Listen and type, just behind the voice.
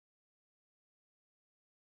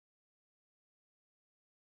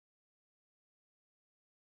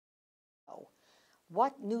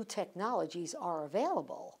what new technologies are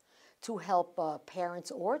available to help parents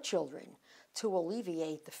or children to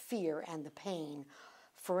alleviate the fear and the pain.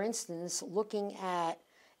 For instance, looking at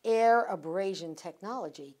air abrasion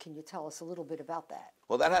technology. Can you tell us a little bit about that?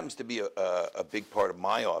 Well, that happens to be a big part of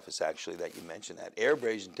my office, actually, that you mentioned that. Air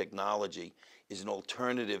abrasion technology is an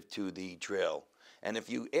alternative to the drill. And if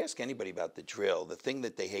you ask anybody about the drill, the thing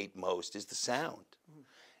that they hate most is the sound.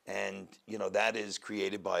 And, you know, that is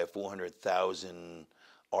created by a 400,000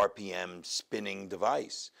 RPM spinning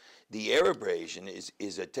device. The air abrasion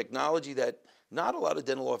is a technology that not a lot of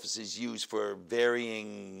dental offices use for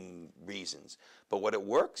varying reasons. But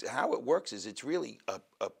how it works is it's really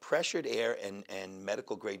a pressured air and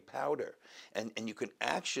medical grade powder. And you can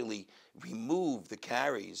actually remove the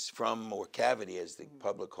caries from, or cavity as the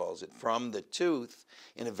public calls it, from the tooth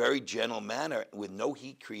in a very gentle manner with no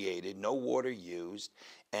heat created, no water used.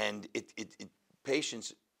 And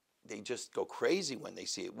patients, they just go crazy when they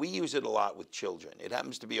see it. We use it a lot with children. It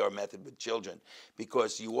happens to be our method with children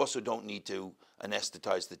because you also don't need to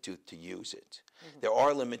anesthetize the tooth to use it. There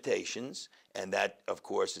are limitations, and that, of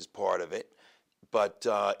course, is part of it. But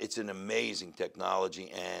it's an amazing technology,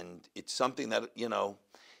 and it's something that, you know,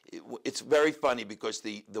 it's very funny because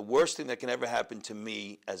the worst thing that can ever happen to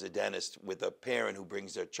me as a dentist with a parent who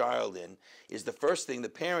brings their child in is the first thing the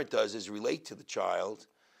parent does is relate to the child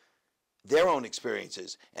their own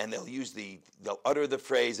experiences, and they'll utter the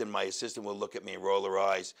phrase, and my assistant will look at me and roll her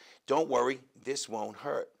eyes, "Don't worry, this won't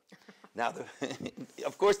hurt." Now,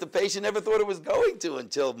 of course, the patient never thought it was going to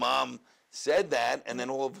until mom said that, and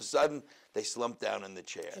then all of a sudden, they slump down in the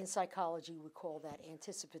chair. In psychology, we call that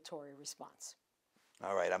anticipatory response.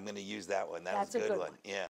 All right, I'm going to use that one. That was That's a good good one. one. Yeah.